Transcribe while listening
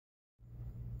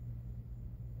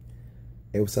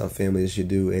Hey, what's up, family? It's your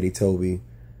dude, Eddie Toby.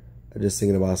 I'm just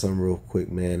thinking about something real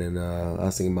quick, man. And I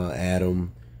was thinking about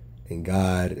Adam and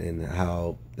God and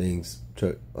how things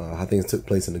took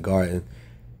place in the garden.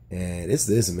 And it's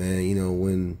this, man.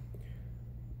 When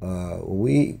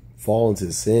we fall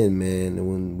into sin, man, and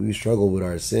when we struggle with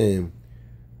our sin,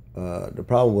 the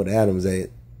problem with Adam is that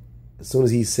as soon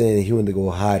as he sinned, he went to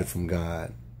go hide from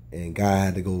God, and God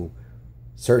had to go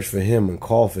search for him and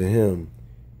call for him.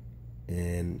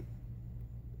 And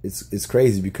it's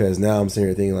crazy because now I'm sitting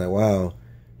here thinking like, wow,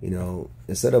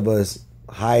 instead of us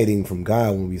hiding from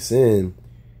God when we sin,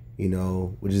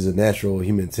 which is a natural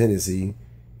human tendency,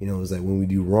 it's like when we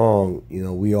do wrong,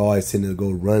 we always tend to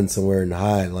go run somewhere and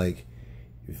hide. Like,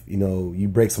 if, you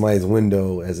break somebody's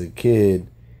window as a kid,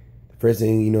 the first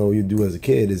thing, you do as a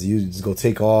kid is you just go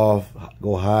take off,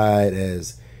 go hide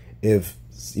as if,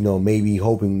 maybe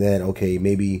hoping that, okay,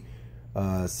 maybe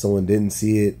someone didn't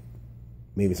see it,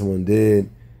 maybe someone did.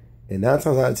 And 9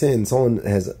 times out of 10, someone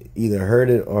has either heard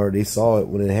it or they saw it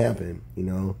when it happened,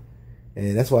 And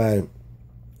that's why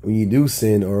when you do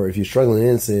sin, or if you're struggling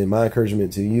in sin, my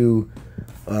encouragement to you,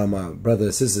 my brother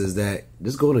and sisters, is that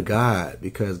just go to God,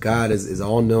 because God is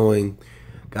all-knowing.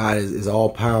 God is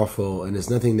all-powerful, and there's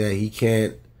nothing that he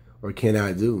can't or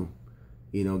cannot do.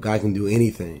 God can do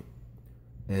anything.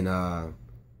 And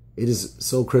it is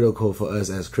so critical for us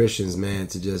as Christians, man,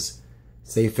 to just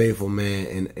stay faithful,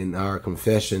 man, in our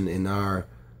confession, in our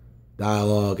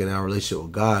dialogue, in our relationship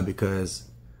with God, because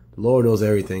the Lord knows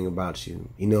everything about you.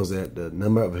 He knows that the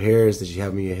number of hairs that you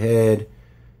have in your head.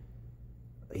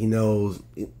 He knows.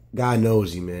 God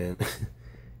knows you, man.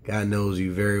 God knows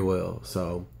you very well.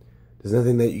 So there's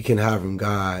nothing that you can hide from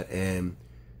God. And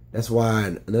that's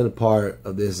why another part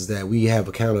of this is that we have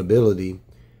accountability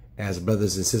as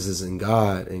brothers and sisters in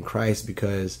God, in Christ,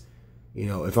 because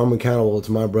if I'm accountable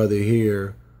to my brother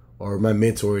here or my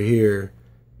mentor here,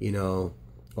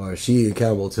 or she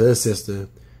accountable to her sister,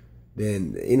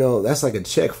 then, that's like a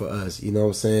check for us, you know what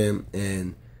I'm saying?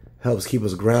 And helps keep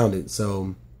us grounded.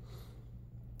 So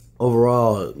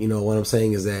overall, what I'm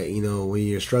saying is that, when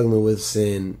you're struggling with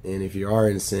sin, and if you are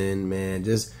in sin, man,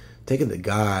 just take it to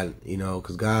God,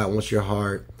 because God wants your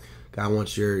heart. God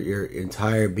wants your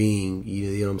entire being,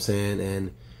 you know what I'm saying?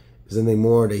 And there's nothing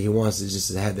more that he wants is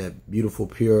just to have that beautiful,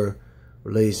 pure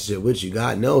relationship with you.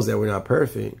 God knows that we're not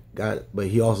perfect, but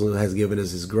he also has given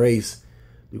us his grace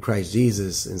through Christ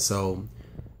Jesus. And so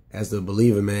as the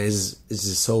believer, man, it's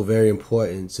just so very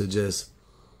important to just,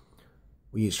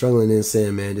 when you're struggling in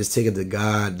sin, man, just take it to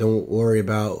God. Don't worry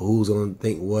about who's going to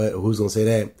think what, or who's going to say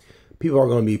that. People are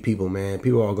going to be people, man.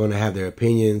 People are going to have their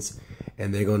opinions,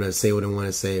 and they're going to say what they want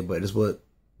to say. But it's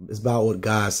about what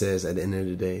God says at the end of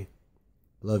the day.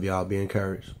 Love y'all. Be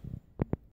encouraged.